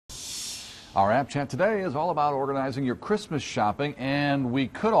Our app chat today is all about organizing your Christmas shopping, and we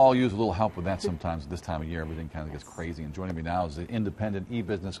could all use a little help with that sometimes at this time of year. Everything kind of gets crazy. And joining me now is the independent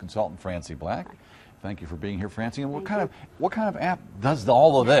e-business consultant, Francie Black. Thank you for being here, Francie. And what kind of app does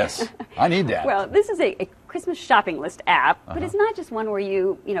all of this? I need that. Well, this is a Christmas shopping list app, but it's not just one where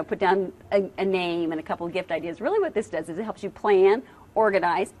you put down a name and a couple of gift ideas. Really what this does is it helps you plan,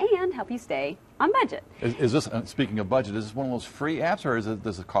 organize, and help you stay on budget. Is this, speaking of budget, is this one of those free apps, or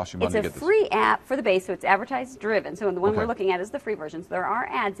does it cost you money to get this? It's a free app for the base, so it's advertised driven. So the one we're looking at is the free version. So there are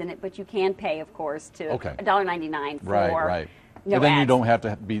ads in it, but you can pay, of course, to $1.99 for right. no and then ads. you don't have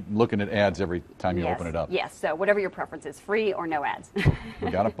to be looking at ads every time you open it up. Yes, so whatever your preference is, free or no ads. We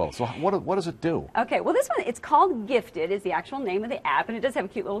got it both. So what does it do? Okay, well this one, it's called Gifted, is the actual name of the app, and it does have a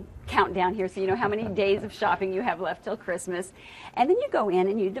cute little countdown here so you know how many days of shopping you have left till Christmas. And then you go in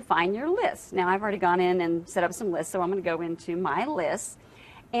and you define your list. Now I've already gone in and set up some lists, so I'm going to go into my lists.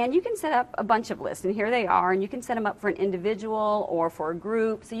 And you can set up a bunch of lists, and here they are, and you can set them up for an individual or for a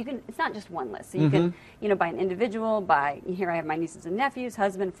group. So you can, it's not just one list. So you can, by an individual, here I have my nieces and nephews,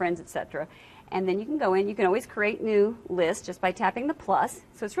 husband, friends, etc. And then you can go in, you can always create new lists just by tapping the plus.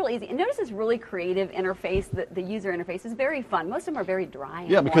 So it's really easy. And notice this really creative interface, the user interface is very fun. Most of them are very dry.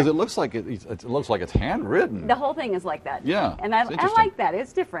 Yeah, because it looks like it looks like it's handwritten. The whole thing is like that. Yeah, and I like that.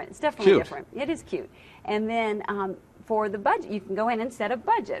 It's different. It's definitely different. It is cute. And then for the budget, you can go in and set a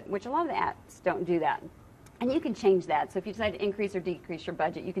budget, which a lot of the apps don't do that. And you can change that. So if you decide to increase or decrease your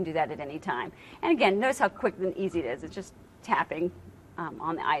budget, you can do that at any time. And again, notice how quick and easy it is. It's just tapping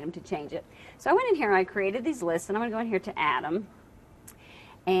on the item to change it. So I went in here and I created these lists, and I'm going to go in here to Adam.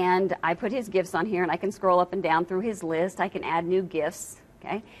 And I put his gifts on here, and I can scroll up and down through his list. I can add new gifts,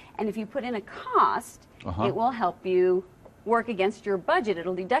 okay? And if you put in a cost, it will help you work against your budget.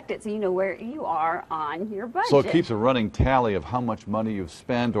 It'll deduct it so you know where you are on your budget. So it keeps a running tally of how much money you've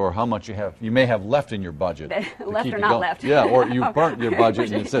spent or how much you may have left in your budget. Left or not left. Yeah, or you burnt your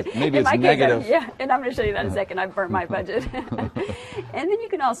budget and it says maybe it's negative. Yeah, and I'm going to show you that in a second. I've burnt my budget. And then you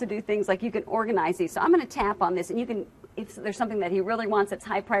can also do things like you can organize these. So I'm going to tap on this, and you can, if there's something that he really wants that's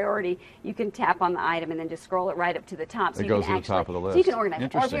high priority, you can tap on the item and then just scroll it right up to the top. So it goes to the top of the list. So you can organize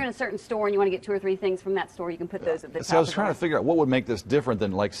it. Or if you're in a certain store and you want to get 2 or 3 things from that store, you can put those at the top. So I was trying to figure out what would make this different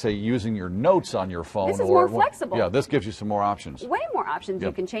than, like, say, using your notes on your phone. This is more flexible. Yeah, this gives you some more options. Way more options.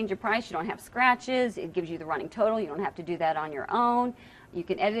 You can change your price. You don't have scratches. It gives you the running total. You don't have to do that on your own. You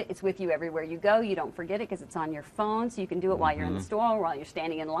can edit it. It's with you everywhere you go. You don't forget it because it's on your phone, so you can do it while you're in the store, while you're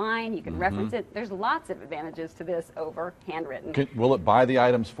standing in line. You can reference it. There's lots of advantages to this over handwritten. Will it buy the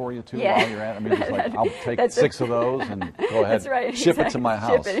items for you, too, while you're at it? I mean, it's like, I'll take 6 of those and go ahead, ship it to my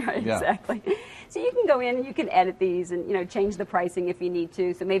house. Ship it, exactly. So you can go in and you can edit these and, change the pricing if you need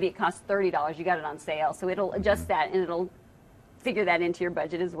to. So maybe it costs $30. You got it on sale. So it'll adjust that, and it'll figure that into your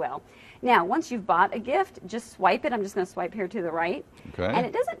budget as well. Now, once you've bought a gift, just swipe it. I'm just going to swipe here to the right. Okay. And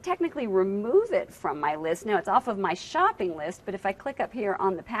it doesn't technically remove it from my list. Now, it's off of my shopping list, but if I click up here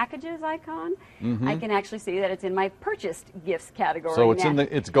on the packages icon, I can actually see that it's in my purchased gifts category. So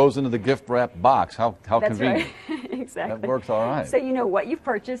it goes into the gift wrap box. How convenient. That's right. Exactly. That works all right. So you know what you've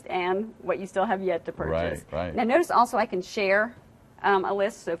purchased and what you still have yet to purchase. Right. Now, notice also I can share a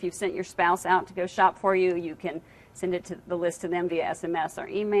list. So if you've sent your spouse out to go shop for you, you can send it to the list to them via SMS or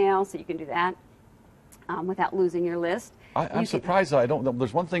email, so you can do that without losing your list. I'm surprised that I don't.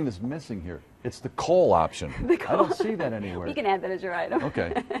 There's one thing that's missing here. It's the coal option. I don't see that anywhere. You can add that as your item.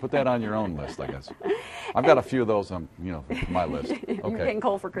 Okay, put that on your own list, I guess. I've got a few of those on, my list. Okay. You're getting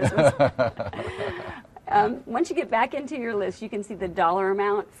coal for Christmas. Once you get back into your list, you can see the dollar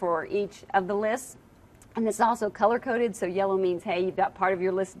amount for each of the lists. And it's also color-coded, so yellow means, hey, you've got part of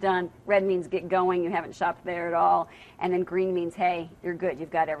your list done. Red means get going, you haven't shopped there at all. And then green means, hey, you're good,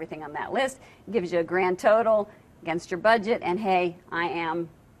 you've got everything on that list. It gives you a grand total against your budget, and hey, I am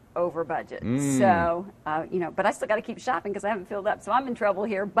over budget. So, but I still got to keep shopping because I haven't filled up, so I'm in trouble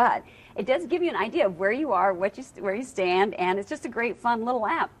here. But it does give you an idea of where you are, where you stand, and it's just a great, fun little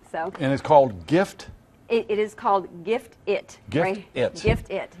app. So. And it's called Gift? It is called Gift It. Gift It.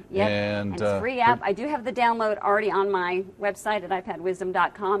 Gift It. Yep. And it's a free app. I do have the download already on my website at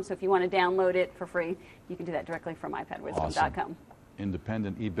iPadWisdom.com. So if you want to download it for free, you can do that directly from iPadWisdom.com. Awesome.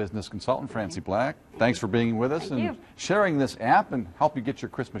 Independent e-business consultant Francie Black. Thanks for being with us and sharing this app and help you get your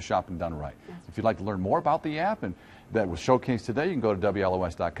Christmas shopping done right. If you'd like to learn more about the app and that was showcased today, you can go to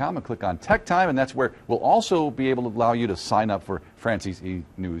WLOS.com and click on Tech Time, and that's where we'll also be able to allow you to sign up for Francie's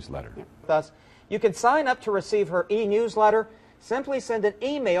e-newsletter. Thus, you can sign up to receive her e-newsletter. Simply send an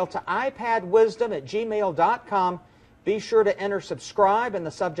email to iPadWisdom@gmail.com. Be sure to enter subscribe in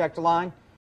the subject line.